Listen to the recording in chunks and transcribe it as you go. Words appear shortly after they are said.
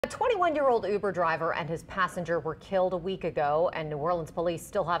A 21-year-old Uber driver and his passenger were killed a week ago, and New Orleans police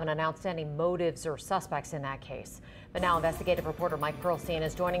still haven't announced any motives or suspects in that case. But now investigative reporter Mike Pearlstein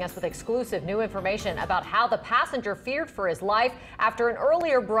is joining us with exclusive new information about how the passenger feared for his life after an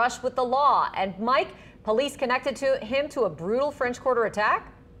earlier brush with the law. And Mike, police connected him to a brutal French Quarter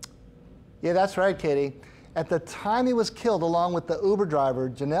attack? Yeah, that's right, Katie. At the time he was killed along with the Uber driver,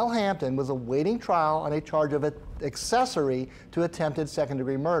 Janelle Hampton was awaiting trial on a charge of accessory to attempted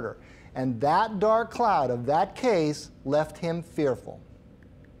second-degree murder. And that dark cloud of that case left him fearful.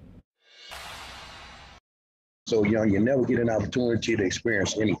 So young, you never get an opportunity to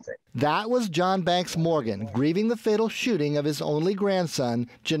experience anything. That was John Banks Morgan, grieving the fatal shooting of his only grandson,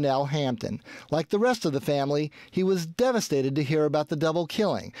 Janelle Hampton. Like the rest of the family, he was devastated to hear about the double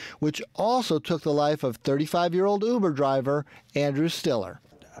killing, which also took the life of 35-year-old Uber driver Andrew Stiller.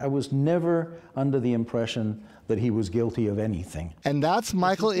 I was never under the impression that he was guilty of anything. And that's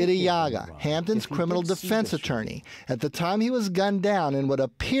Michael Idiaga, Hampton's criminal defense attorney. At the time he was gunned down in what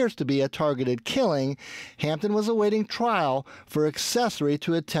appears to be a targeted killing, Hampton was awaiting trial for accessory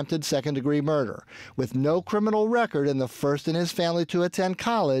to attempted second-degree murder. With no criminal record and the first in his family to attend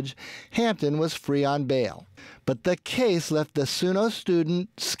college, Hampton was free on bail. But the case left the SUNO student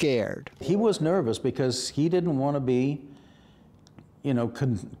scared. He was nervous because he didn't want to be,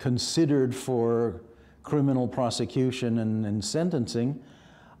 considered for criminal prosecution and sentencing,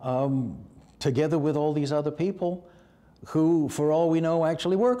 together with all these other people who, for all we know,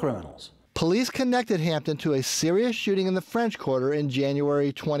 actually were criminals. Police connected Hampton to a serious shooting in the French Quarter in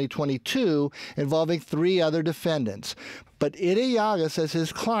January 2022 involving 3 other defendants. But Idiaga says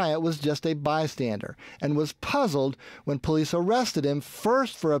his client was just a bystander and was puzzled when police arrested him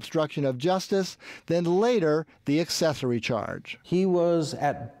first for obstruction of justice, then later the accessory charge. He was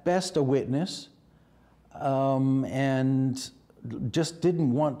at best a witness and just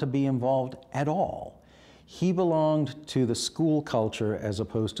didn't want to be involved at all. He belonged to the school culture as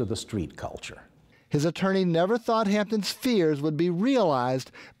opposed to the street culture. His attorney never thought Hampton's fears would be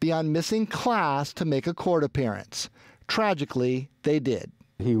realized beyond missing class to make a court appearance. Tragically, they did.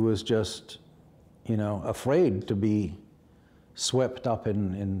 He was just, afraid to be swept up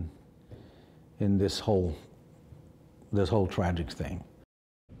in this whole tragic thing.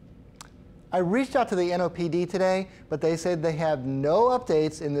 I reached out to the NOPD today, but they said they have no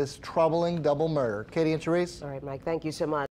updates in this troubling double murder. Katie and Therese? All right, Mike, thank you so much.